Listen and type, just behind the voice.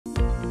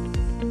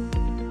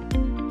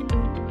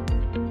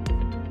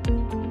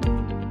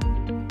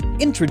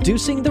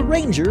Introducing the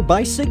Ranger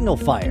by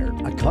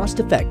SignalFire, a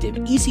cost-effective,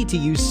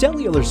 easy-to-use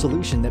cellular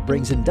solution that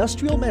brings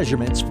industrial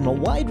measurements from a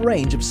wide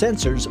range of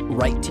sensors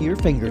right to your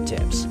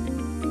fingertips.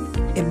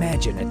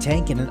 Imagine a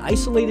tank in an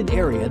isolated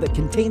area that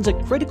contains a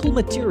critical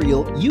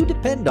material you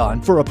depend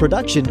on for a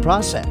production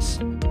process.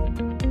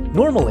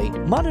 Normally,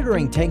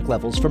 monitoring tank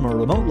levels from a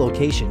remote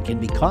location can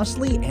be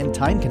costly and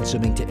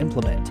time-consuming to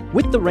implement.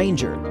 With the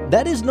Ranger,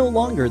 that is no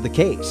longer the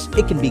case.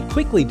 It can be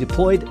quickly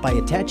deployed by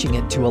attaching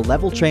it to a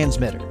level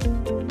transmitter.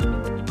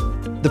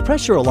 The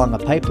pressure along a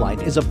pipeline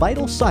is a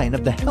vital sign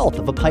of the health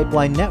of a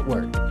pipeline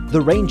network.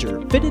 The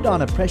Ranger, fitted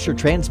on a pressure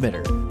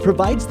transmitter,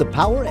 provides the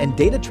power and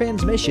data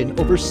transmission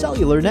over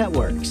cellular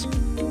networks.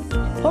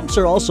 Pumps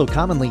are also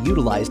commonly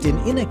utilized in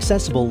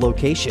inaccessible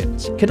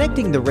locations.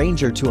 Connecting the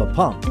Ranger to a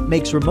pump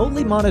makes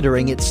remotely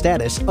monitoring its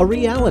status a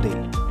reality.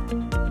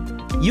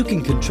 You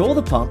can control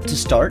the pump to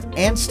start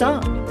and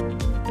stop.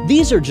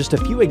 These are just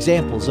a few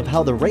examples of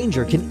how the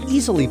Ranger can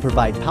easily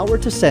provide power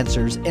to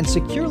sensors and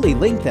securely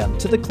link them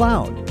to the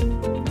cloud.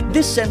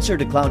 This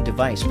sensor-to-cloud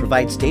device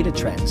provides data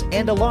trends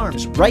and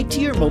alarms right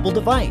to your mobile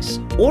device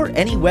or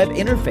any web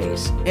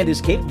interface and is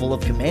capable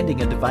of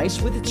commanding a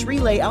device with its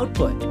relay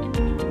output.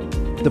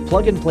 The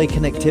plug-and-play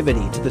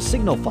connectivity to the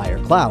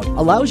SignalFire cloud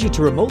allows you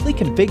to remotely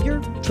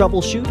configure,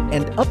 troubleshoot,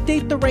 and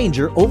update the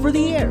Ranger over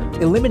the air,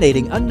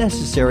 eliminating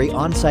unnecessary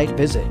on-site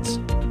visits.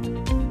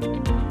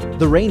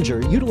 The Ranger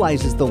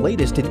utilizes the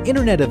latest in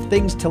Internet of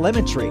Things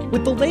telemetry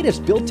with the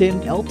latest built-in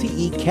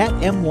LTE Cat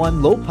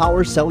M1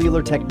 low-power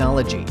cellular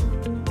technology.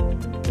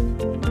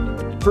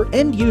 For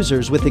end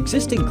users with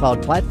existing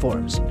cloud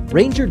platforms,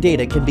 Ranger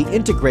data can be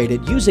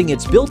integrated using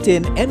its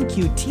built-in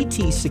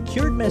MQTT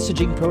secured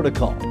messaging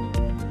protocol.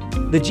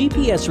 The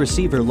GPS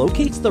receiver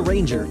locates the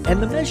Ranger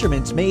and the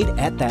measurements made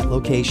at that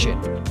location.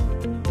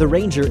 The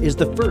Ranger is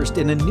the first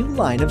in a new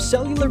line of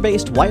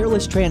cellular-based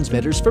wireless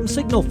transmitters from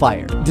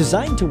SignalFire,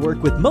 designed to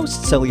work with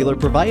most cellular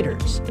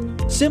providers.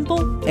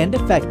 Simple and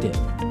effective,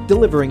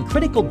 delivering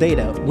critical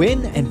data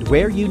when and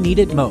where you need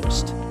it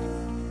most.